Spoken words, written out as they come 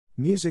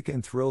Music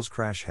and thrills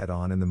crash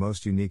head-on in the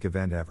most unique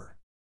event ever.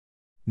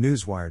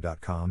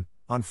 Newswire.com,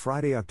 on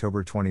Friday,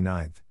 October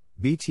 29th,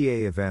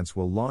 BTA Events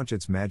will launch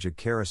its Magic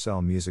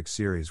Carousel music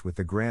series with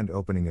the grand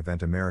opening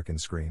event American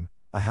Scream,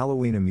 a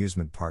Halloween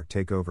amusement park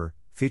takeover,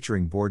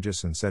 featuring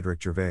Borges and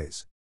Cedric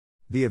Gervais.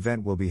 The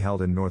event will be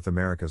held in North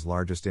America's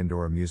largest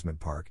indoor amusement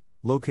park,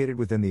 located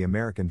within the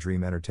American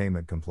Dream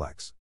Entertainment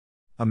Complex.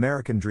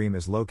 American Dream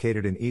is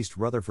located in East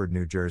Rutherford,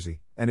 New Jersey,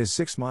 and is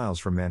 6 miles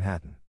from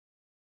Manhattan.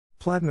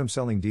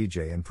 Platinum-selling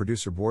DJ and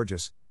producer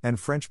Borges, and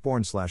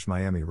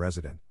French-born/Miami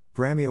resident,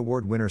 Grammy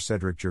Award winner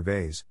Cedric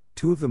Gervais,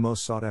 two of the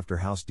most sought-after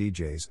house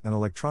DJs and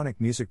electronic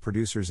music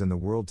producers in the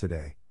world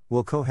today,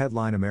 will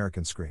co-headline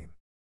American Scream.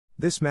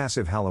 This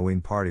massive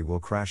Halloween party will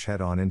crash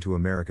head-on into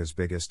America's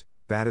biggest,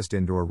 baddest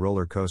indoor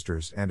roller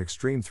coasters and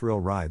extreme thrill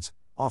rides,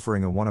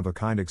 offering a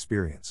one-of-a-kind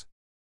experience.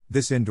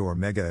 This indoor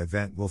mega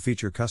event will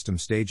feature custom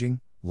staging,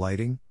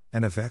 lighting,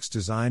 and effects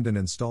designed and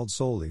installed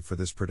solely for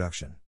this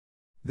production.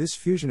 This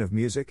fusion of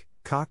music,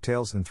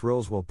 cocktails and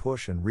thrills will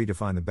push and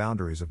redefine the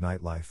boundaries of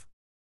nightlife.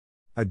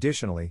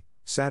 Additionally,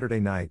 Saturday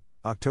night,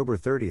 October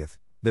 30th,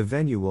 the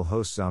venue will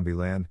host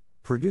Zombieland,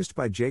 produced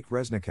by Jake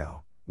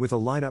Resnikow, with a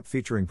lineup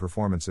featuring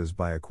performances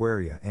by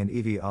Aquaria and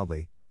Evie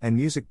Oddly, and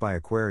music by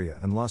Aquaria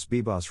and Los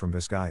Bebas from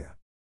Vizcaya.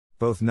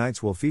 Both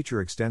nights will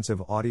feature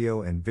extensive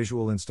audio and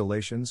visual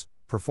installations,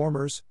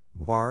 performers,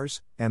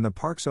 bars, and the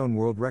park's own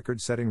world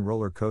record-setting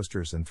roller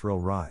coasters and thrill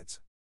rides.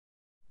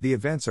 The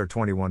events are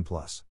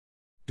 21+.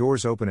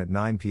 Doors open at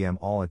 9 p.m.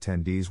 All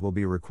attendees will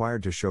be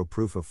required to show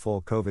proof of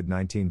full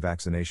COVID-19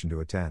 vaccination to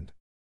attend.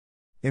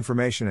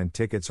 Information and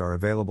tickets are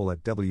available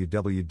at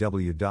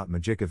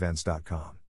www.magicevents.com.